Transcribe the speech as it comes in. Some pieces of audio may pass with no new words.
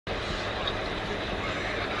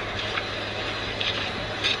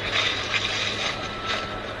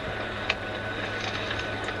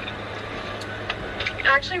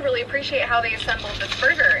actually really appreciate how they assembled this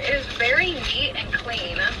burger. It is very neat and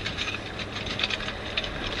clean.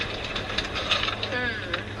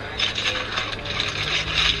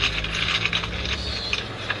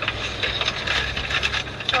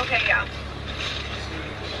 Okay, yeah.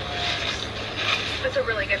 It's a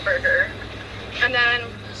really good burger. And then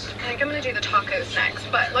I think I'm gonna do the tacos next,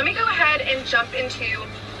 but let me go ahead and jump into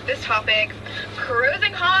this topic, pros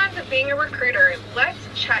and cons of being a recruiter. Let's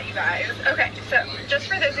chat, you guys. Okay, so just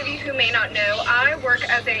for those of you who may not know, I work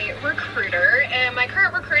as a recruiter, and my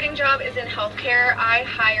current recruiting job is in healthcare. I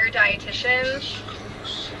hire dietitians.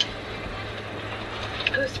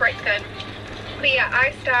 Ooh, Sprite's good. But yeah,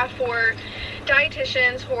 I staff for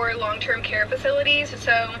dietitians for long-term care facilities.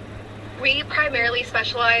 So we primarily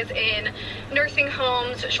specialize in nursing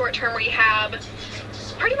homes, short-term rehab,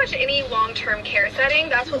 pretty much any long-term care setting.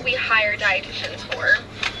 That's what we hire dietitians for.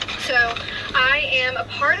 So I am a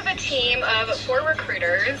part of a team of 4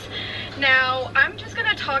 recruiters. Now, I'm just going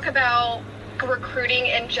to talk about recruiting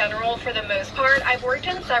in general for the most part. I've worked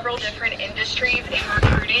in several different industries in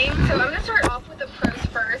recruiting. So I'm going to start off with the pros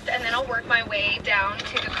first, and then I'll work my way down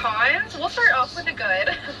to the cons. We'll start off with the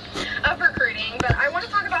good of recruiting, but I want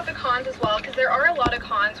to talk about the cons as well, because there are a lot of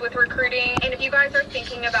cons with recruiting. And if you guys are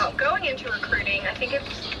thinking about going into recruiting, I think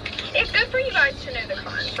it's good for you guys to know the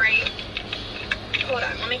cons, right? Hold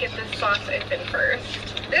on, let me get this sauce open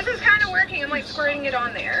first. This is kind of working. I'm like squirting it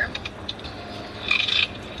on there.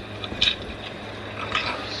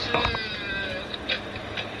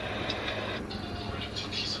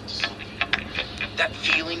 That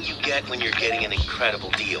feeling you get when you're getting an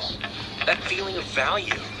incredible deal. That feeling of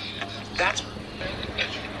value. That's...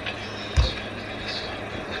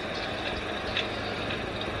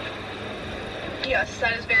 Yes,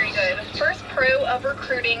 that is very good. First pro of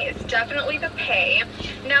recruiting is definitely the pay.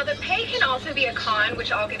 Now, the pay can also be a con,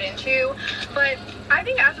 which I'll get into, but I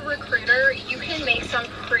think as a recruiter, you can make some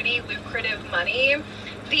pretty lucrative money.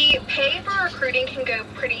 The pay for recruiting can go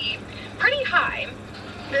pretty high.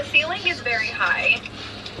 The ceiling is very high.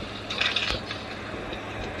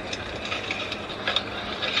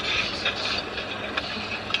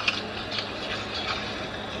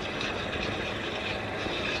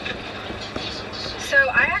 So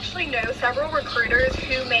I actually know several recruiters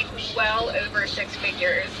who make well over 6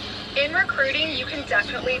 figures. In recruiting, you can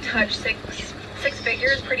definitely touch six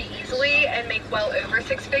figures pretty easily and make well over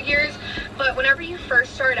 6 figures, but whenever you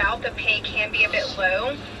first start out, the pay can be a bit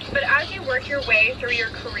low. But as you work your way through your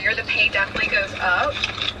career, the pay definitely goes up.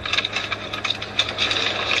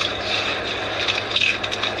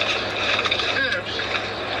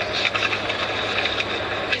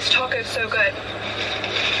 This taco's so good.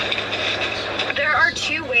 There are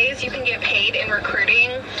 2 ways you can get paid in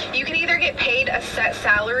recruiting. You can either get paid a set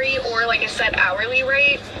salary or like a set hourly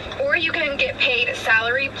rate, or you can get paid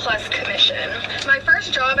salary plus commission. My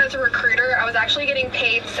first job as a recruiter, I was actually getting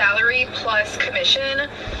paid salary plus commission,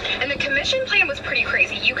 and the commission plan was pretty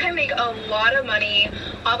crazy. You can make a lot of money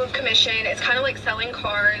off of commission. It's kind of like selling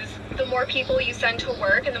cars. The more people you send to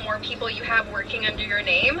work and the more people you have working under your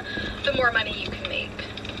name, the more money you can make.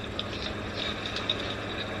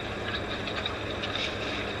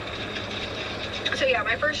 So yeah,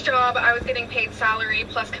 my first job, I was getting paid salary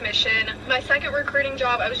plus commission. My second recruiting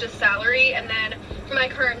job, I was just salary, and then my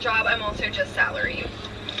current job, I'm also just salary.